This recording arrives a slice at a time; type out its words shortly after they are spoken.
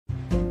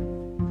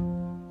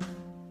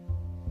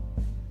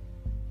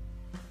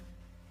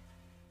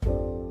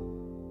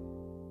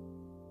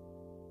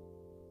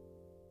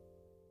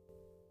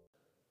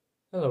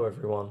Hello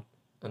everyone,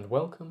 and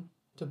welcome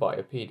to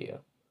Biopedia.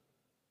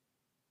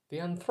 The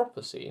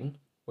Anthropocene,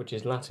 which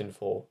is Latin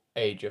for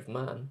Age of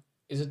Man,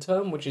 is a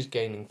term which is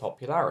gaining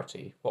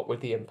popularity, what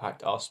with the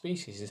impact our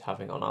species is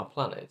having on our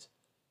planet.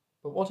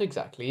 But what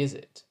exactly is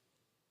it?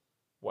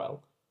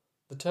 Well,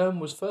 the term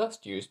was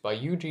first used by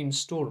Eugene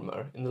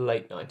Stürmer in the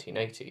late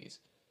 1980s.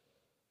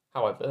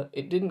 However,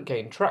 it didn't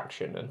gain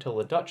traction until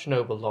the Dutch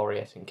Nobel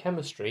laureate in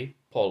chemistry,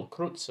 Paul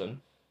Crutzen,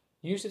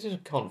 used it at a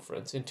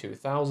conference in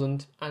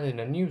 2000 and in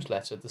a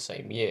newsletter the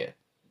same year.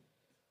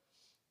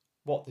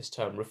 What this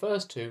term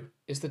refers to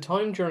is the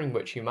time during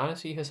which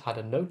humanity has had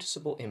a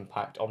noticeable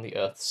impact on the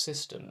Earth's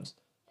systems,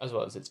 as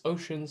well as its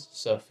oceans,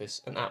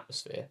 surface, and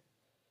atmosphere.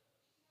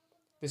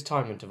 This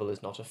time interval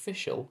is not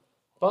official,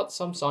 but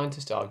some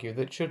scientists argue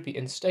that it should be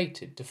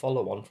instated to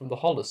follow on from the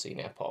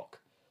Holocene epoch,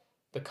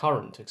 the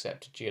current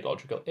accepted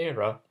geological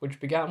era which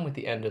began with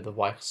the end of the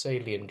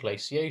Weichselian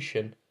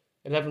glaciation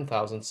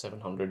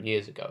 11,700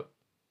 years ago.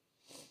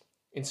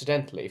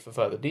 Incidentally, for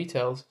further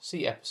details,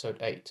 see episode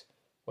 8,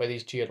 where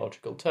these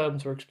geological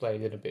terms are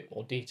explained in a bit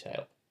more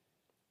detail.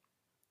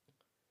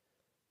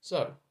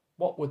 So,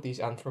 what would these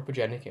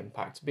anthropogenic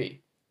impacts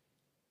be?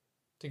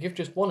 To give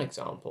just one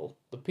example,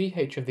 the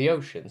pH of the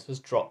oceans has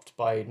dropped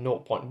by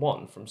 0.1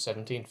 from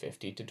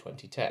 1750 to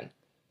 2010.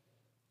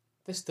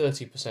 This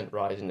 30%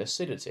 rise in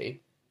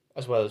acidity,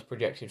 as well as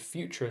projected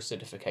future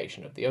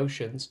acidification of the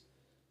oceans,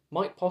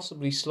 might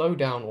possibly slow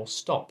down or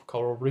stop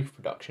coral reef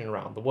production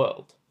around the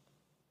world.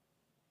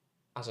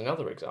 As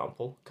another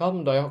example,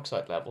 carbon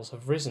dioxide levels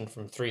have risen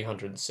from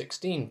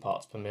 316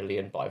 parts per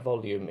million by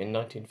volume in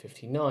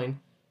 1959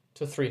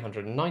 to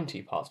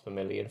 390 parts per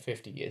million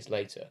 50 years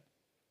later.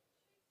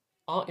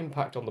 Our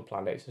impact on the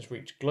planet has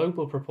reached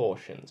global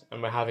proportions,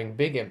 and we're having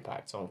big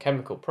impacts on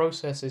chemical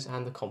processes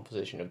and the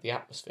composition of the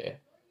atmosphere.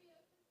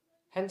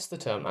 Hence the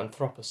term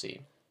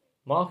Anthropocene,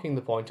 marking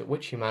the point at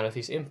which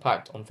humanity's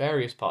impact on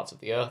various parts of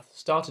the Earth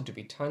started to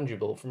be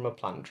tangible from a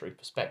planetary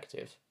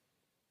perspective.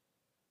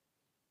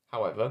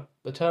 However,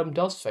 the term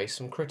does face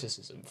some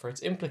criticism for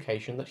its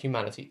implication that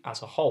humanity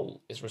as a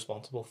whole is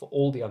responsible for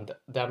all the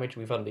damage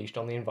we've unleashed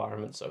on the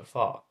environment so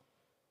far.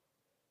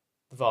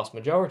 The vast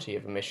majority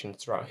of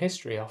emissions throughout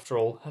history, after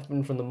all, have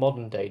been from the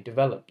modern-day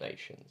developed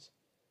nations.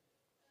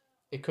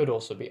 It could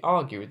also be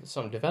argued that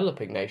some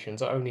developing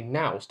nations are only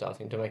now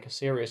starting to make a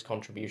serious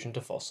contribution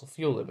to fossil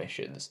fuel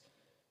emissions,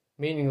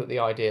 meaning that the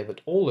idea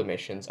that all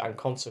emissions and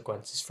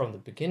consequences from the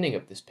beginning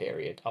of this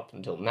period up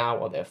until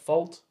now are their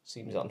fault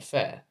seems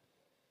unfair.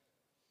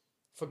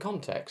 For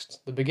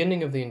context, the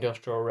beginning of the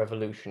Industrial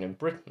Revolution in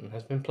Britain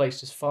has been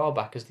placed as far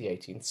back as the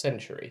 18th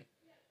century.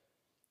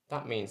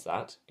 That means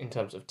that, in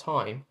terms of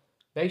time,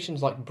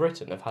 nations like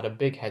Britain have had a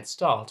big head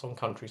start on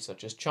countries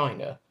such as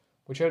China,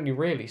 which only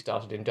really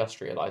started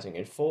industrialising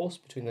in force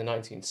between the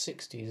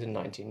 1960s and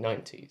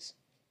 1990s.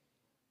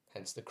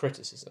 Hence the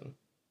criticism.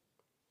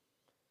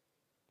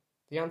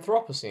 The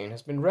Anthropocene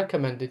has been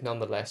recommended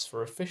nonetheless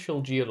for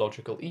official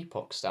geological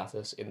epoch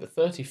status in the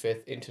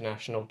 35th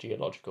International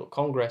Geological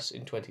Congress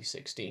in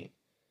 2016.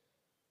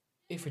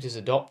 If it is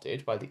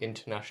adopted by the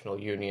International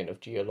Union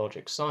of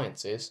Geologic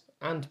Sciences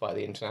and by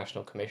the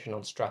International Commission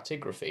on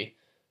Stratigraphy,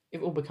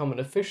 it will become an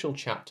official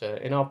chapter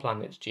in our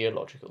planet's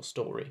geological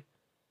story.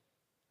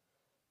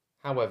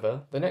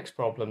 However, the next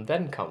problem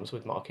then comes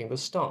with marking the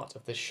start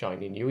of this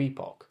shiny new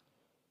epoch.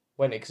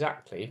 When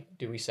exactly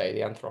do we say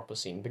the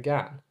Anthropocene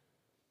began?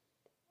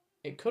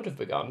 It could have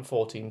begun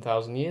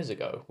 14,000 years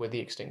ago with the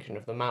extinction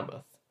of the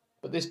mammoth,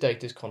 but this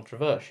date is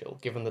controversial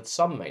given that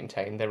some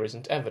maintain there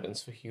isn't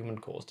evidence for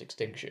human-caused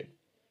extinction.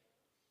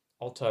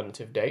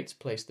 Alternative dates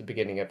place the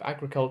beginning of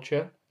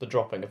agriculture, the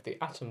dropping of the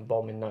atom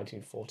bomb in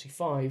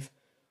 1945,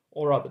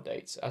 or other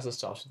dates as the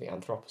start of the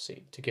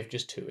Anthropocene, to give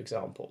just two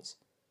examples.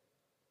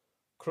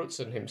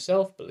 Crutzen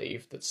himself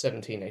believed that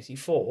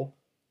 1784,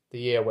 the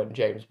year when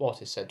James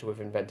Watt is said to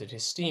have invented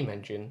his steam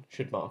engine,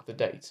 should mark the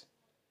date.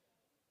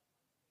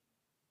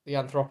 The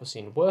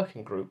Anthropocene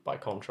Working Group, by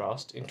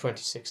contrast, in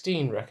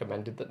 2016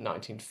 recommended that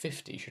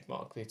 1950 should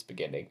mark its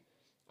beginning,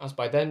 as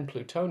by then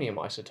plutonium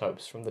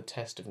isotopes from the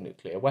test of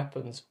nuclear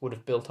weapons would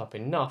have built up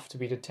enough to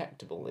be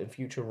detectable in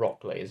future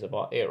rock layers of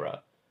our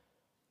era.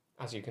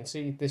 As you can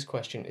see, this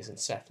question isn't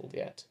settled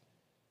yet.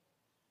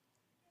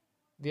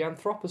 The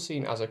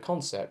Anthropocene as a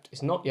concept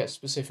is not yet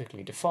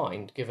specifically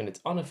defined given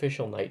its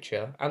unofficial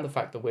nature and the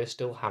fact that we're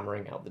still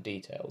hammering out the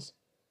details.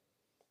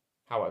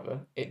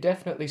 However, it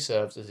definitely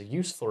serves as a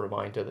useful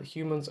reminder that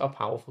humans are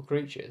powerful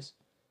creatures.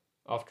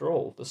 After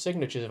all, the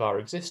signatures of our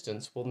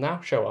existence will now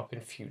show up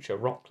in future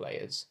rock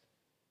layers.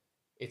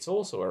 It's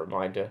also a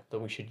reminder that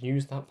we should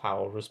use that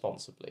power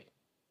responsibly.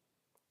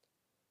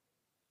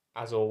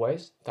 As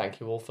always, thank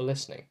you all for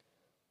listening.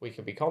 We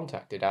can be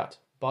contacted at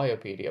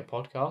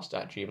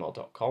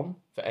biopediapodcast@gmail.com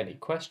for any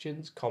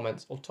questions,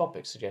 comments, or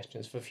topic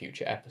suggestions for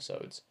future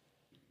episodes.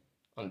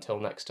 Until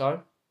next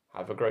time,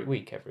 have a great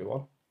week,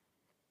 everyone.